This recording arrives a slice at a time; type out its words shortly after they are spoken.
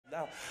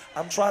now.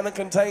 I'm trying to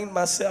contain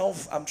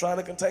myself.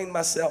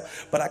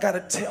 But I got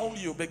to tell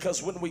you,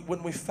 because when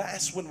we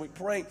fast, when we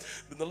pray,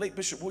 the late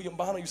Bishop William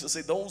Bonner used to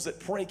say, those that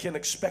pray can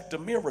expect a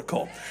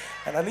miracle.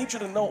 And I need you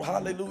to know,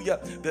 hallelujah,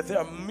 that there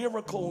are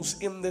miracles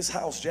in this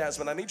house,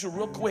 Jasmine. I need you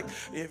real quick,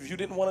 if you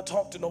didn't want to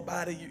talk to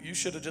nobody, you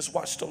should have just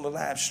watched on the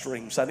live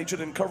stream. So I need you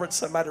to encourage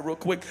somebody real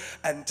quick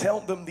and tell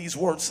them these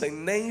words. Say,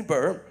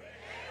 neighbor,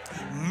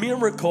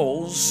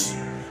 miracles,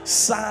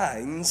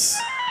 signs,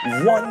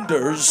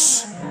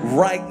 wonders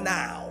right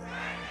now.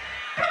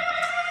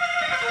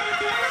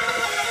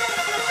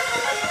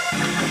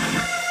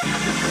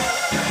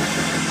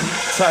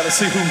 Trying to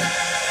see who.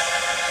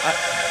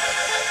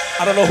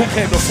 I don't know who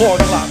came to 4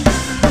 o'clock.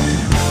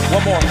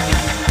 One more.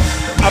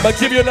 I'm going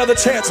to give you another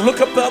chance.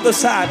 Look up the other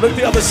side. Look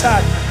the other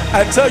side.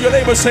 And tell your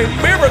neighbor, say,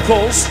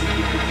 miracles,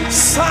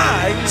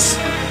 signs,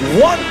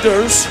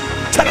 wonders.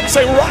 Tell them,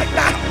 say, right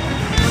now.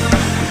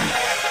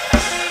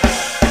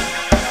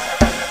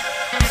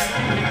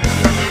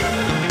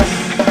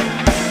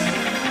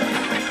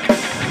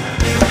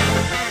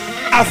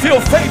 I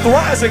feel faith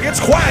rising. It's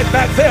quiet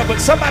back there, but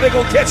somebody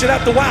gonna catch it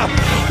after a while.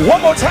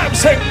 One more time,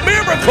 say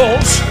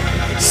miracles,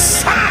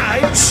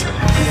 signs,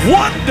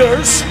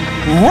 wonders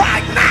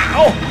right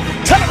now.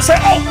 Tell them, say,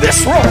 on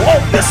this row,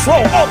 on this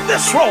row, on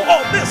this row,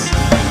 on this.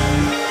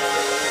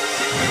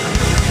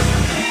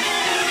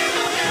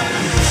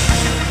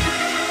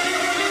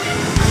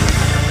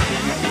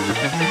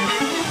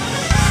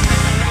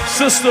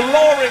 Sister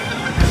Lori.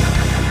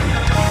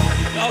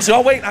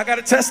 Y'all wait, I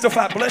gotta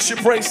testify. Bless your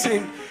praise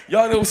team.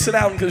 Y'all need to sit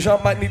down because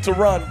y'all might need to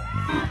run.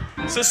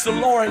 Sister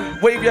Lori,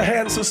 wave your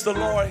hand, Sister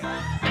Lori.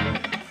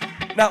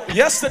 Now,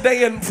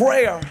 yesterday in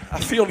prayer, I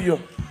feel you.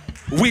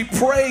 We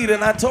prayed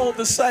and I told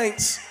the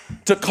saints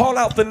to call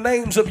out the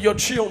names of your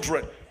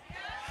children.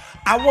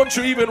 I want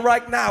you even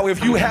right now,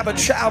 if you have a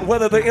child,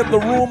 whether they're in the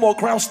room or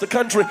across the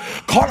country,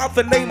 call out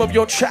the name of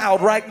your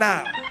child right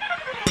now.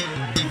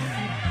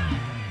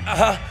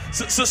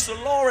 Sister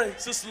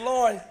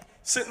Lori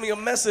sent me a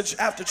message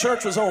after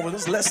church was over.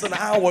 This is less than an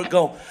hour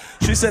ago.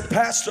 She said,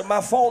 Pastor, my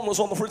phone was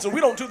on the fridge. And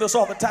we don't do this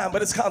all the time,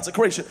 but it's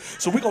consecration.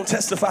 So we're going to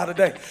testify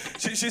today.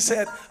 She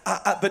said,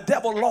 the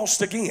devil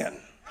lost again.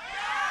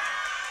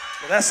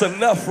 Well, that's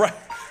enough, right?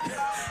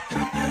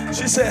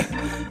 She said,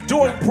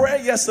 during prayer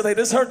yesterday,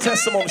 this is her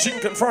testimony. She can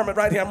confirm it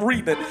right here. I'm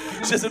reading it.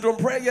 She said, during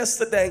prayer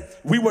yesterday,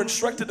 we were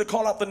instructed to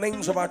call out the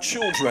names of our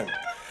children.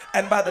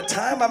 And by the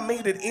time I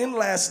made it in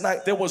last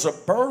night, there was a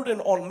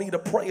burden on me to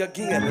pray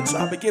again. And so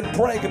I began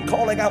praying and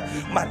calling out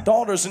my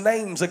daughter's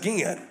names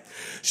again.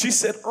 She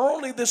said,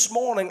 early this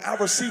morning, I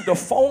received a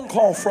phone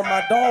call from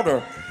my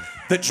daughter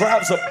that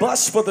drives a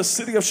bus for the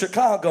city of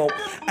Chicago.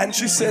 And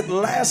she said,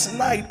 last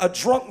night, a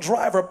drunk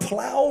driver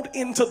plowed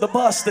into the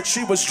bus that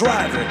she was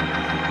driving.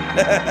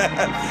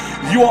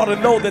 You ought to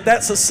know that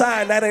that's a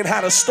sign that ain't how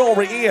the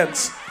story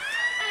ends.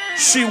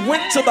 She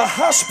went to the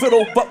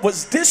hospital but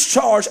was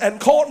discharged and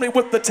called me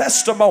with the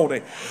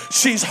testimony.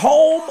 She's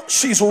home,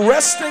 she's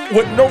resting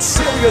with no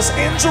serious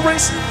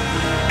injuries,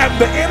 and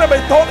the enemy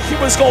thought he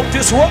was going to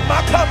disrupt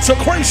my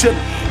consecration,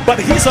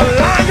 but he's a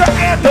liar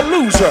and a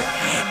loser.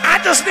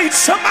 I just need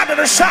somebody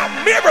to shout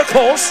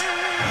miracles,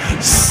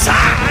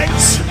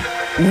 signs,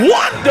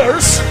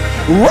 wonders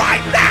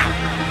right now.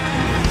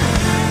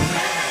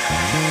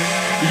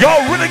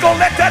 Y'all really gonna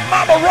let that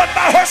mama run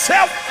by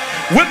herself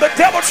when the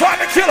devil tried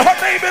to kill her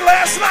baby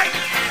last night?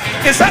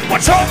 Is that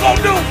what y'all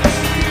gonna do?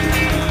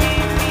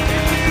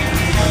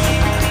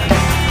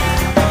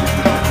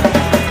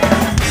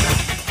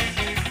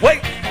 Wait.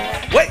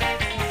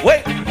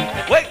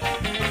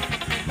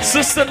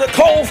 Sister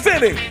Nicole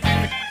Finney.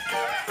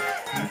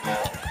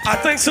 I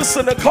think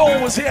Sister Nicole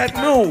was here at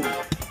noon.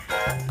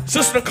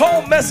 Sister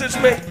Nicole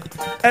messaged me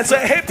and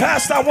said, hey,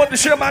 Pastor, I wanted to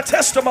share my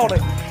testimony.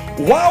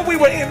 While we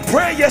were in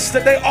prayer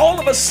yesterday, all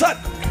of a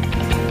sudden,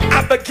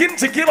 I began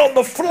to get on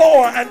the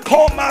floor and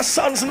call my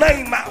son's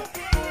name out.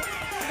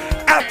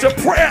 After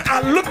prayer,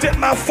 I looked at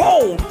my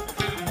phone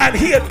and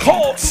he had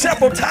called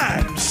several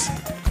times.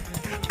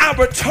 I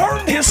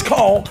returned his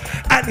call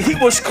and he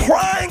was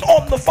crying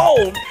on the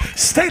phone,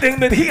 stating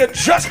that he had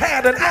just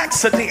had an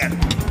accident.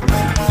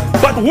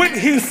 But when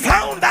he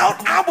found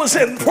out I was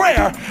in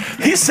prayer,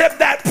 he said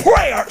that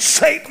prayer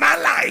saved my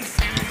life.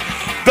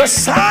 The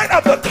side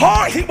of the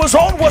car he was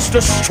on was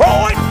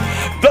destroyed.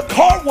 The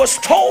car was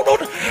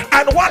totaled.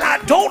 And while I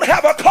don't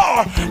have a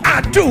car,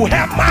 I do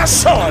have my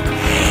son.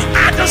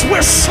 I just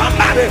wish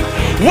somebody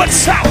would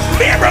shout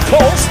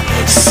miracles,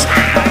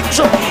 signs,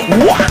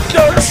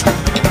 wonders.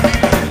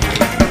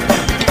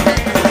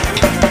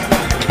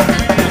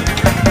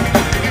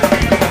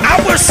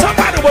 I wish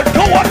somebody would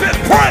go up in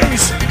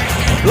praise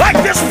like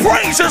this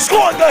praise is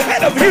going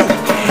ahead of you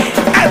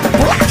and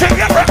blocking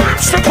every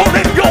obstacle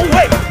in your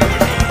way.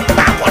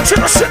 I want you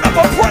to send up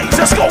a praise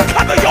that's going to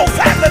cover your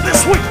family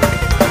this week.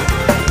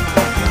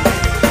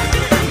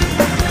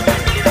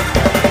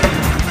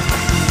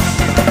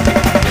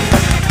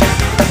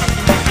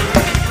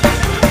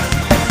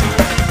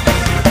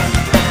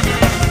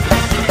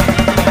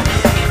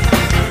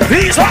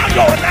 These are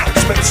your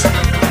announcements.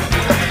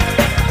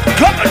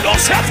 Cover your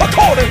yourself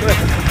accordingly.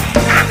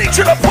 I need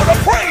you to put a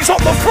praise on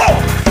the floor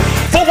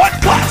for what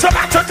God's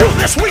about to do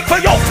this week for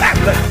your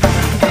family.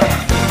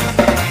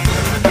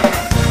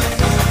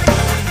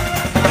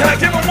 Can I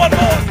give him one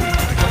more?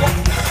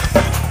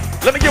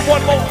 Let me give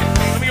one more.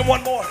 Let me give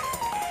one more.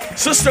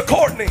 Sister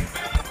Courtney.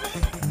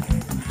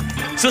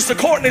 Sister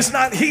Courtney's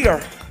not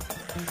here.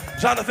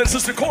 Jonathan,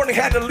 Sister Courtney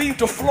had to leave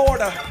to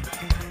Florida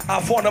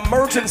for an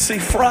emergency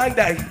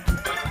Friday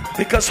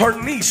because her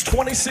niece,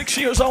 26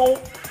 years old,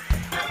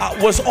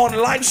 was on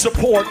life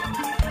support,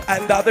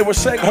 and they were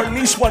saying her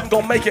niece wasn't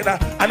going to make it.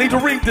 I need to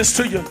read this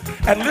to you.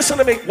 And listen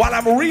to me. While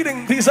I'm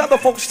reading these other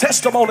folks'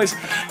 testimonies,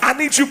 I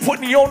need you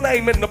putting your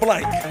name in the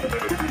blank.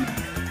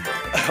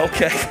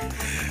 Okay.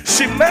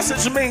 She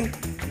messaged me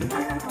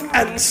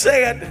and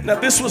said, now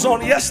this was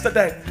on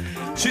yesterday.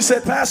 She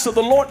said, Pastor,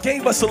 the Lord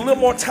gave us a little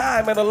more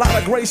time and a lot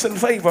of grace and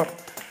favor.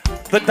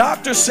 The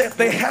doctor said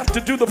they have to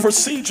do the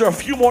procedure a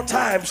few more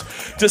times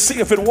to see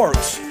if it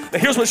works. Now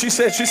here's what she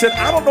said. She said,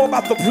 I don't know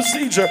about the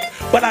procedure,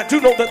 but I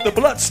do know that the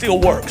blood still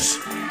works.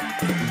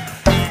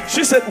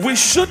 She said, we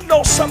should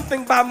know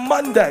something by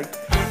Monday.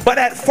 But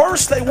at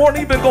first they weren't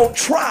even going to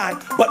try,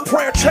 but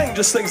prayer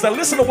changes things. Now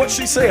listen to what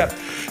she said.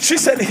 She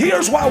said,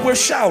 here's why we're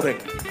shouting.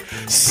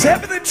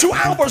 72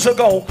 hours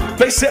ago,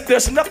 they said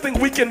there's nothing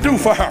we can do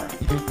for her.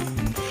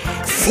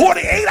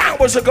 48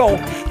 hours ago,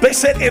 they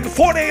said in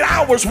 48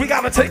 hours, we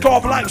got to take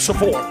off life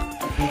support.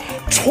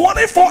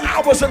 24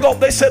 hours ago,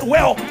 they said,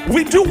 well,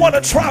 we do want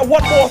to try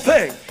one more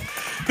thing.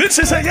 Then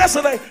she said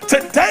yesterday,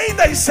 today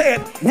they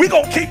said, we're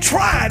going to keep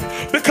trying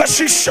because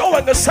she's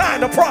showing a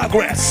sign of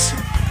progress.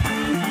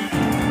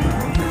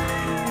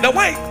 Now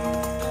wait,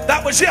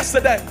 that was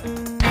yesterday.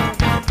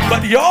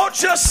 But y'all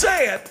just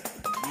said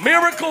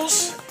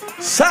miracles,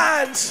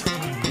 signs,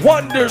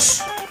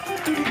 wonders.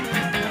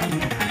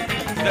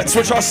 That's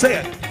what y'all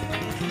said.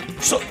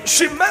 So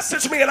she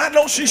messaged me, and I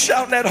know she's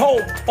shouting at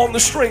home on the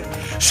street.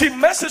 She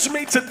messaged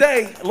me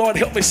today, Lord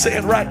help me say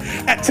it right,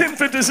 at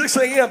 10:56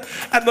 a.m.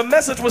 And the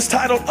message was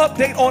titled,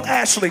 Update on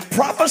Ashley.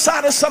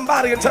 Prophesy to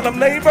somebody and tell them,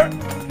 neighbor,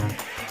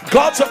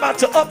 God's about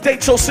to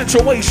update your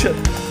situation.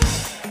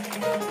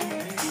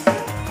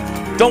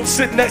 Don't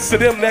sit next to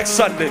them next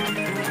Sunday.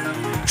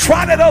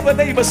 Try that other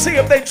neighbor, see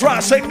if they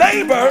dry. Say,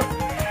 neighbor,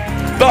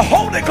 the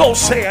Holy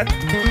Ghost said,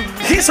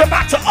 He's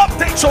about to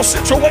update your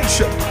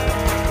situation.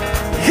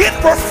 Hit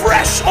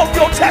refresh on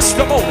your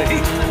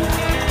testimony.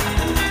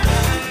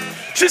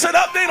 She said,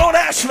 update on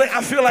Ashley.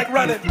 I feel like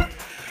running.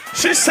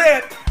 She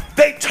said,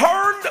 they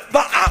turned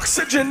the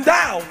oxygen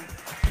down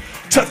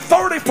to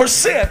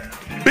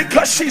 30%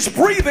 because she's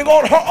breathing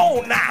on her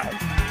own now.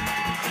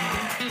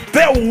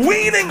 They're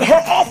weaning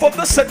her off of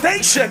the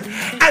sedation,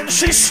 and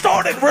she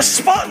started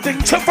responding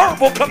to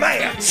verbal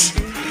commands.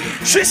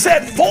 She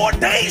said 4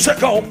 days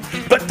ago,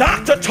 the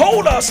doctor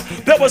told us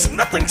there was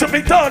nothing to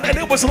be done and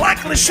it was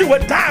likely she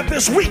would die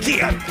this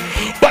weekend.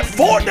 But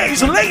 4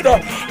 days later,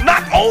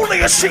 not only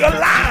is she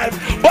alive,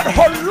 but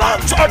her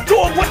lungs are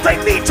doing what they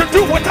need to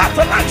do without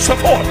the life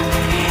support.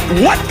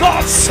 What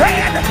God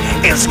said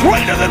is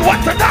greater than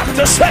what the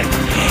doctor said.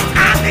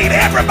 I need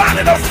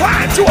everybody to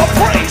find you a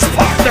praise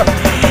partner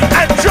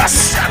and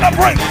just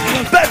celebrate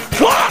that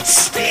God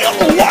still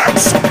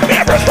works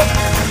miracles.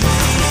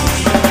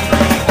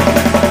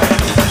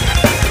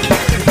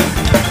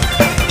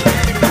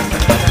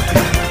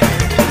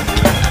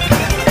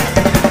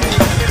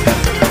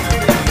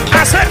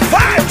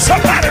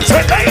 Somebody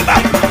say, neighbor,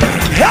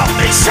 help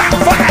me shout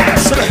for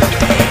Ashley,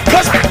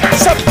 because I got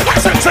some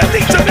cousins that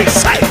need to be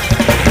saved.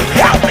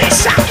 Help me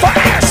shout for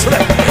Ashley,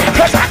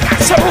 because I got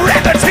some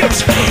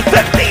relatives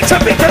that need to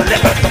be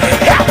delivered.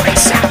 Help me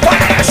shout for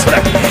Ashley,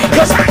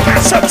 because I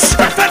got some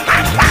stuff in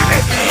my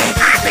body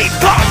I need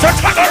God to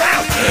turn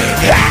around.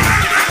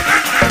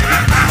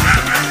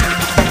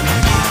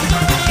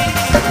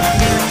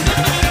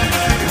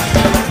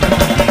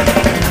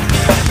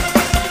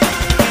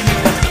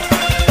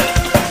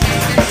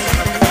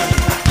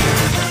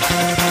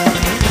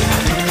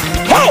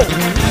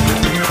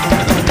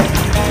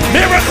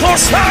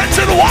 Signs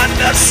and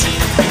wonders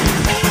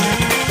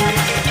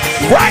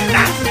right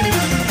now.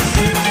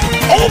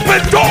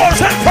 Open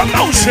doors and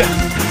promotion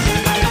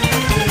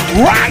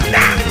right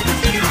now.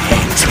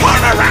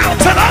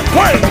 Turnarounds and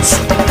upgrades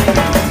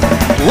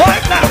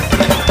right now.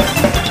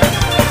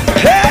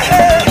 Yeah.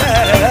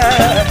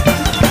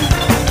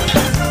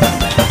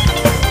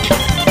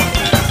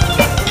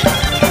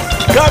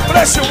 God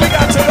bless you. We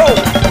got to go.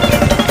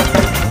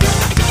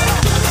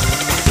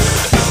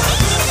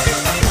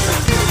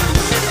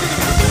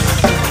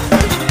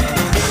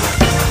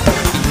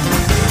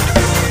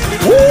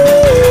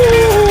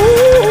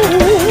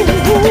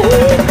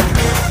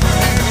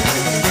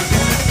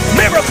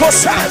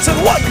 Signs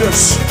and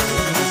wonders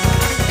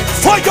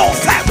for your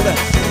family,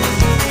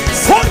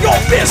 for your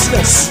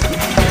business,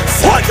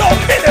 for your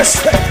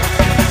ministry,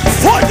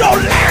 for your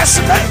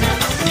last name,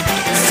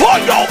 for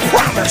your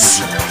promise,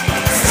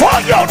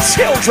 for your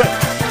children.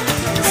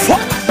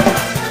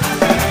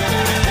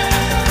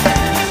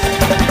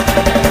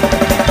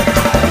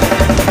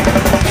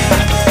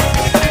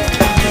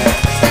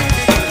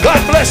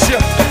 God bless you.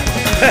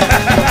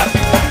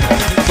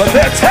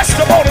 There are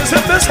testimonies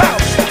in this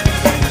house.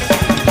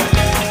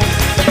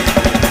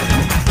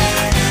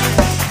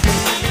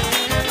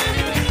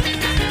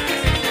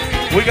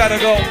 We gotta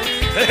go.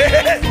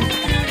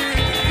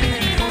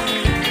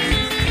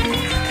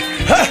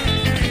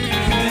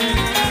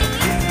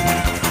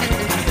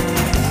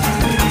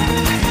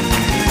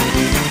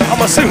 I'm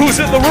gonna see who's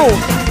in the room.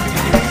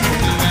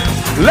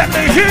 Let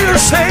me hear you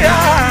say,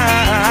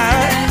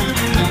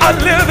 I'm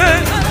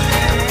living.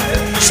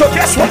 So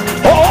guess what?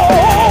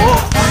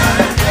 Oh,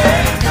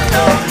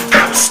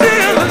 I'm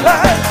still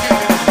alive.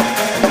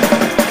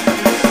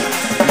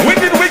 When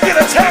did we get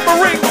a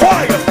tambourine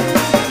choir?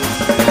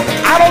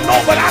 I don't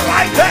know, but I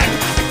like that.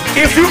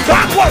 If you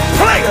got one,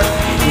 play it.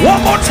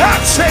 One more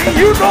time, say,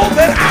 you know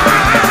that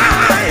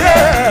I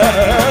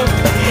am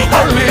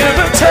a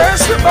living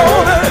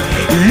testimony.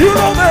 You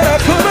know that I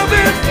could have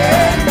been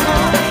dead,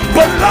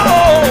 but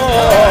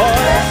Lord,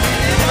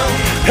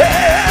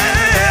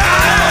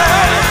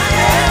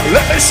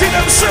 let me see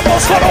them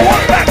cymbals for the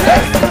one back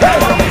there.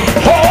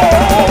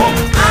 Oh,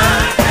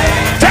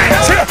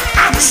 dance here.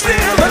 I'm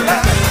still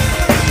alive.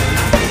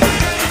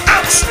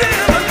 I'm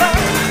still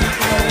alive.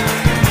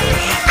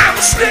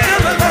 I'm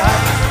still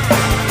alive.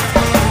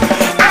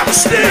 I'm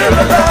still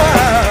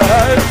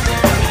alive.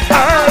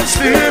 I'm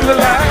still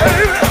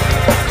alive.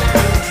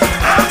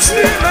 I'm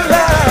still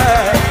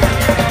alive.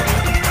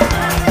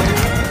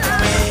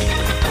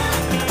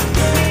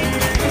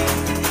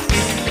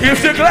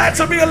 If you're glad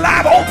to be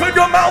alive, open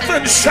your mouth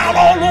and shout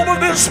all over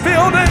this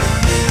building.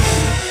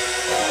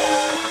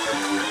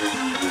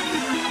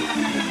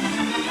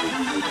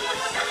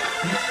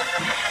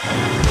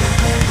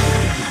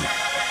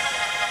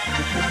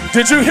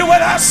 Did you hear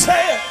what I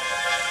said?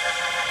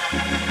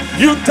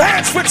 You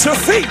dance with your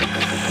feet,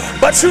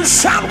 but you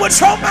shout with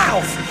your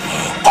mouth.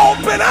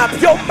 Open up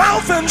your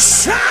mouth and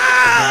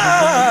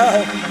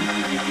shout.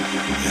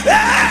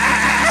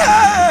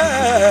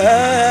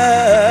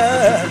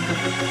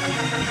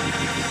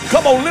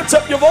 Come on, lift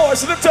up your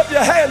voice, lift up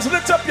your hands,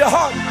 lift up your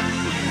heart.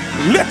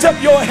 Lift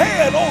up your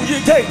head, oh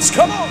ye gates.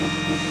 Come on.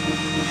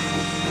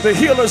 The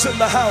healer's in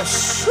the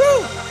house.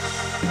 Woo.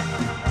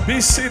 Be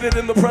seated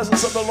in the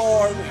presence of the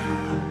Lord.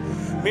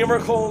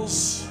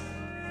 Miracles,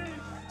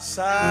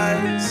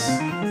 signs,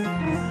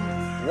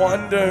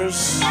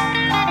 wonders.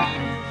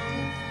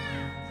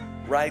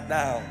 Right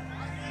now.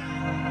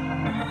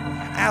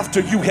 After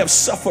you have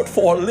suffered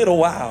for a little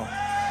while.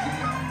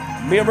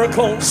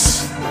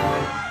 Miracles,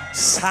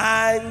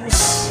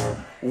 signs,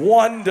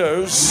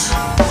 wonders.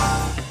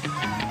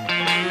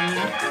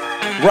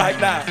 Right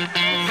now.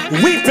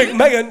 Weeping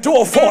may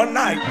endure for a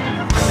night.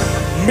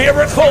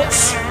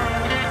 Miracles,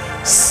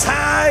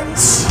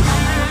 signs,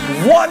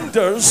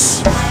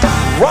 wonders.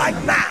 Right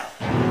now.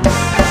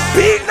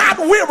 Be not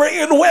weary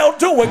in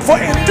well-doing, for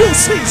in due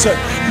season,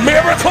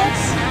 miracles,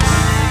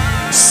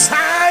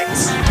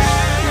 signs,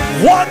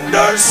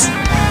 wonders.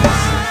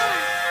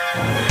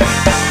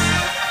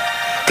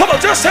 Come on,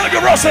 just tell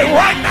your brother, say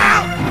right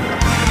now.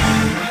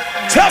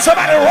 Tell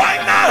somebody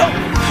right now.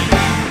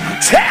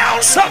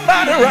 Tell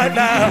somebody right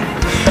now.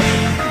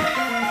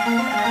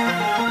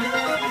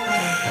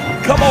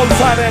 Come on,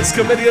 finance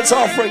committee, it's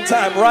offering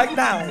time. Right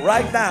now,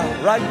 right now,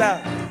 right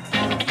now.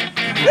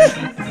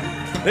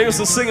 They used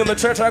to sing in the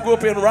church I grew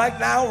up in, right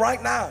now,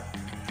 right now.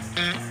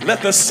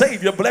 Let the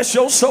Savior bless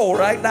your soul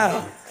right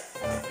now.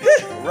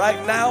 Right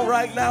now,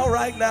 right now,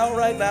 right now,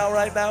 right now,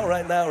 right now,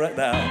 right now, right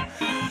now.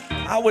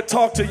 I would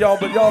talk to y'all,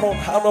 but y'all don't,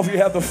 I don't know if you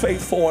have the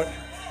faith for it.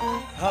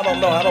 I don't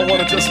know. I don't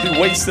want to just be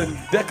wasting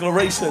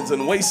declarations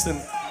and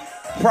wasting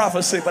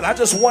prophecy, but I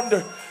just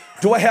wonder,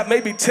 do I have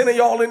maybe 10 of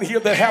y'all in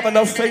here that have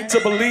enough faith to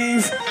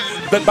believe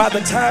that by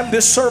the time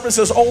this service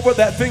is over,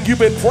 that thing you've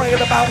been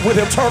praying about would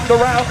have turned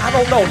around? I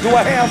don't know. Do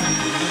I have?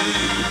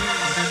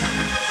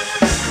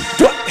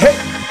 Hey,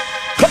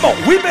 come on.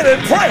 We've been in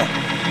prayer.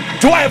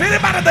 Do I have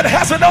anybody that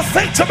has enough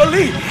faith to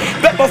believe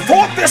that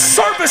before this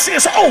service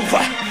is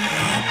over,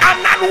 I'm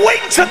not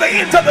waiting till the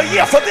end of the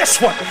year for this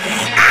one.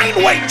 I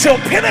ain't waiting till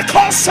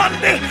Pentecost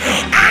Sunday.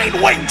 I ain't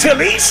waiting till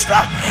Easter.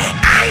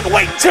 I ain't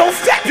waiting till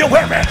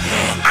February.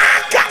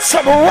 I got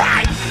some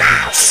right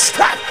now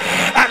stuff.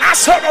 And I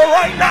serve a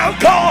right now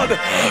God.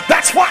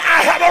 That's why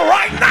I have a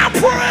right now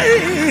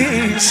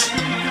praise.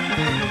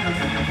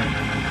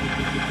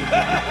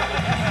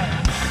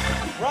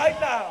 Right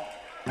now.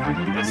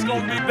 It's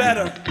going to be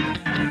better.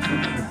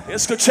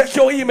 It's going to check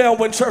your email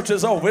when church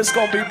is over. It's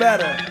going to be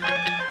better.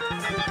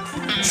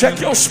 Check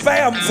your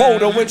spam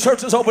folder when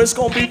church is over. It's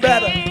going to be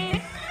better.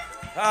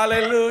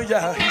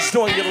 Hallelujah. He's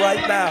doing it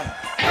right now.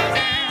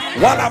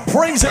 While I'm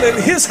praising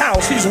in his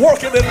house, he's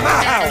working in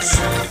my house.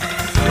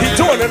 He's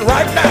doing it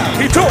right now.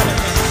 He's doing it.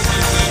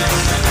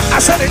 I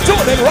said he's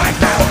doing it right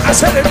now. I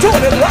said he's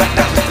doing it right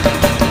now.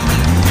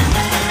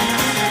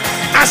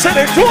 I said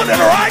he's doing it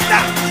right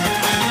now.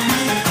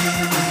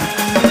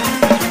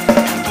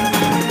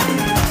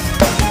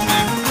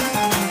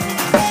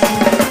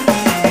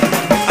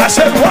 I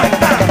said right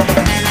now.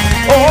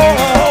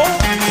 Oh,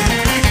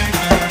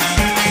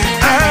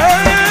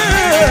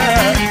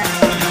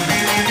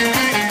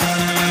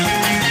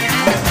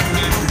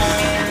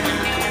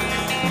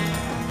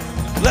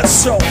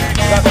 So,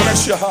 God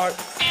bless your heart.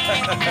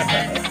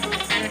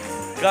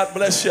 God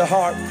bless your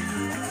heart.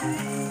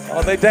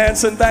 Are they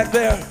dancing back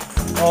there?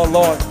 Oh,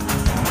 Lord.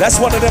 That's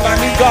one of them. I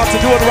need God to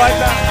do it right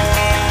now.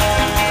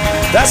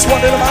 That's one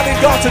of them. I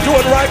need God to do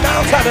it right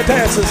now kind of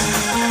dances.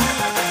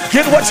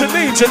 Get what you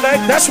need,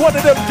 Janae. That's one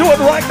of them. Do it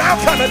right now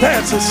kind of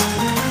dances.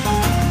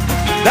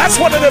 That's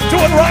one of them. Do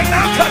it right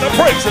now kind of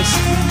praises.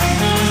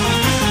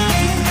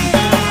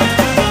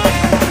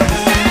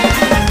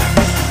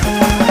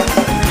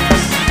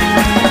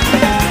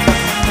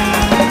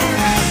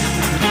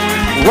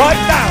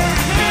 Right now.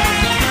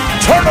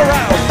 Turn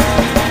around.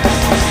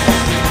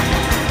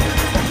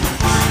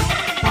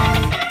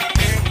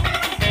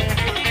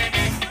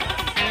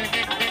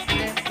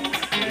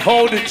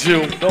 Hold it,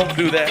 Jew. Don't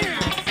do that.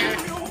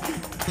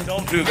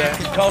 Don't do that.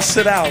 Y'all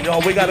sit down,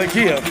 y'all. We gotta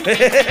give.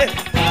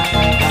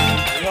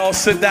 Y'all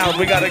sit down.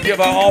 We gotta give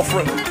our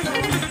offering.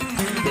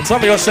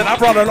 Some of y'all said, I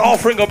brought an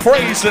offering of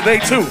praise today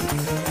too.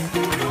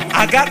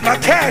 I got my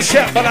cash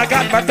app, but I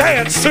got my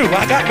dance too.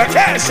 I got my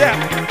cash app,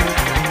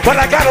 but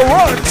I gotta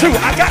run too.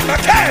 I got my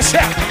cash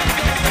app,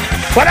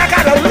 but I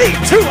gotta leap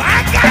too.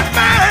 I got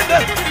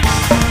mine.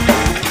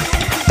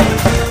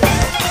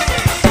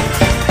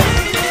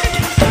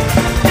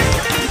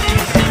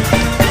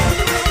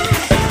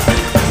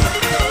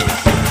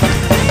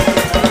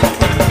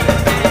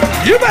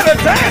 You better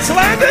dance,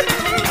 Landon.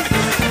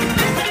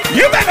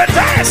 You better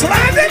dance,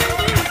 Landon.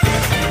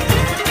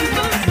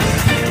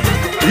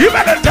 You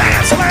better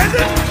dance,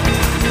 Landon.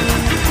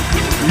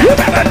 You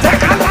better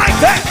dance. I like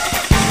that.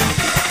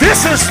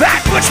 This is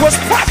that which was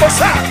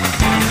prophesied.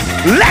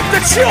 Let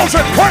the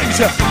children praise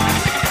Him.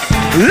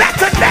 Let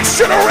the next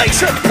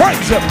generation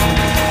praise Him.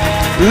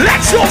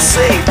 Let your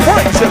seed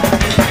praise Him.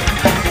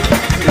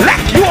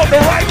 Let you on the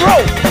right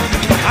road.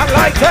 I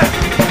like that.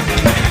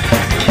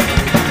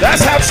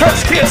 That's how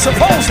church kids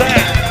supposed to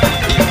act.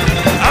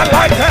 I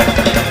like that.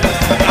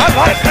 I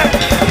like that.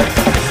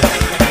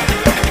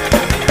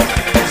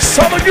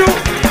 Some of you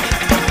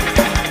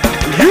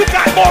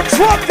got more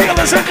drug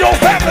dealers in your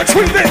family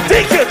tree than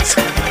deacons.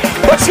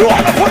 But you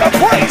ought to put a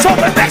praise on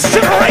the next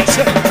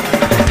generation.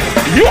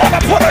 You ought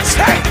to put a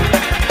check.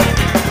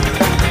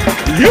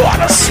 You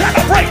ought to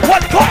celebrate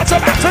what God's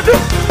about to do.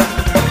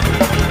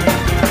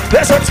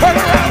 There's a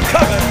turnaround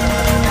coming.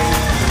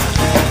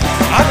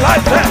 I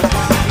like that.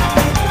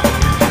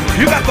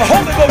 You got the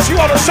Holy Ghost, you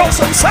ought to show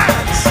some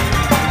signs.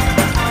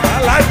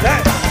 I like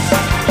that.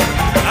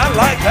 I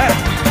like that.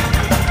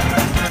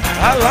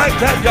 I like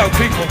that, young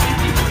people.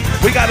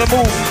 We got to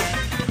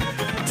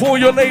move. Pull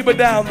your neighbor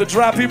down. The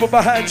dry people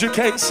behind you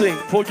can't sing.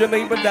 Pull your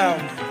neighbor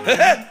down.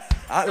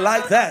 I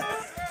like that.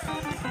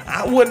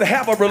 I wouldn't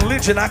have a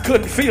religion I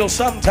couldn't feel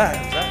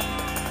sometimes.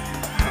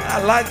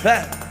 I like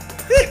that.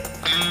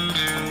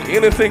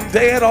 Anything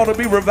dead ought to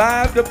be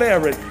revived or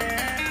buried.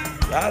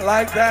 I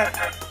like that.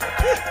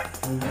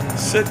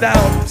 Sit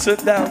down,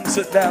 sit down,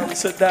 sit down,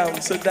 sit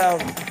down, sit down.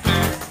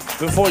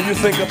 Before you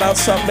think about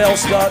something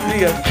else God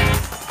did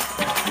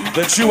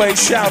that you ain't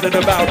shouted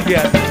about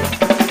yet.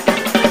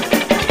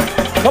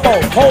 Come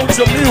on, hold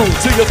your mule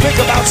till you think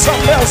about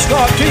something else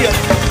God did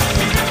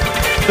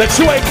that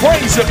you ain't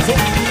praising for.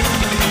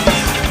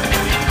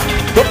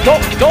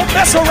 Don't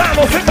mess around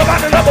or think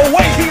about another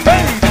way He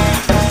made.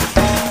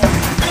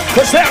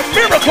 Because there are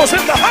miracles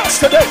in the house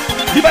today.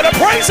 You better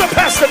praise Him,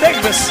 Pastor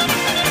Davis.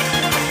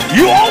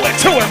 You owe it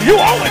to Him. You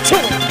owe it to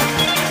Him.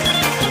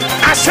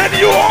 I said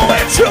you owe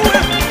it to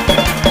Him.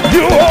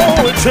 You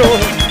owe it to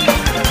Him.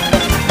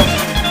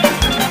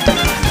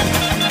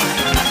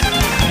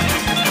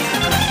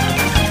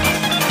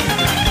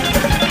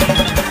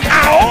 I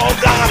owe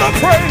God a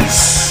praise.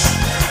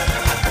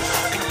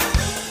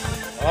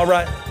 All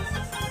right.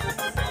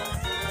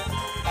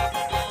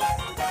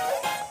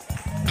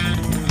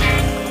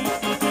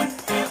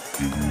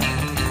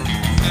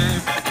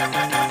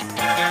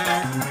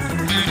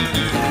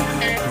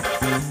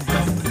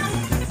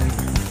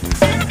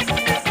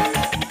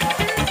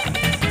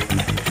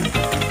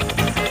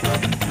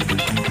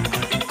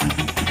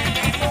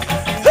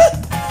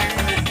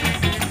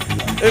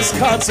 It's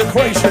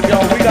consecration,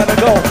 y'all. We gotta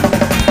go.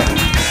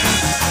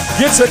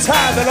 Get your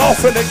time and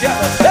offering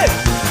together. Hey!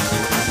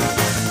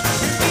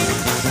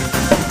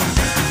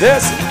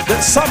 There's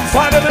something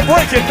finer than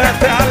breaking back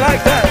there. I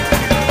like that.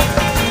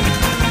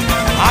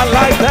 I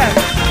like that.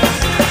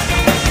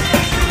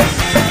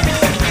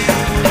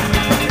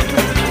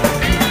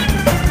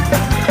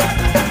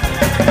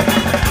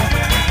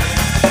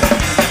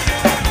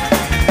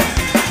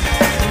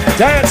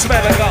 Dance,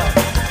 man of God.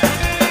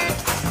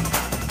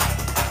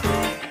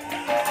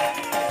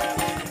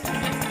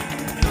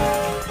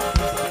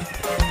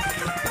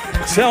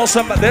 Tell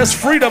somebody, there's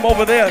freedom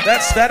over there.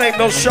 That ain't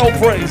no show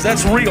praise.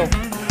 That's real.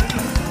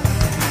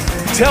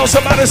 Tell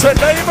somebody, say,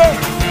 neighbor,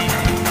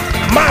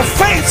 my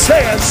faith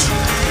says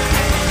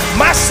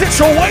my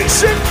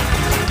situation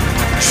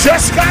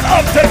just got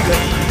updated.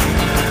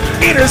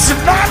 It is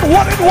not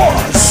what it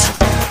was.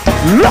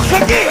 Look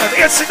again.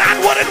 It's not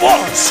what it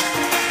was.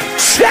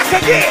 Check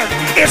again.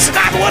 It's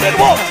not what it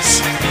was.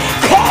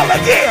 Call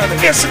again.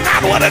 It's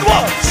not what it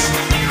was.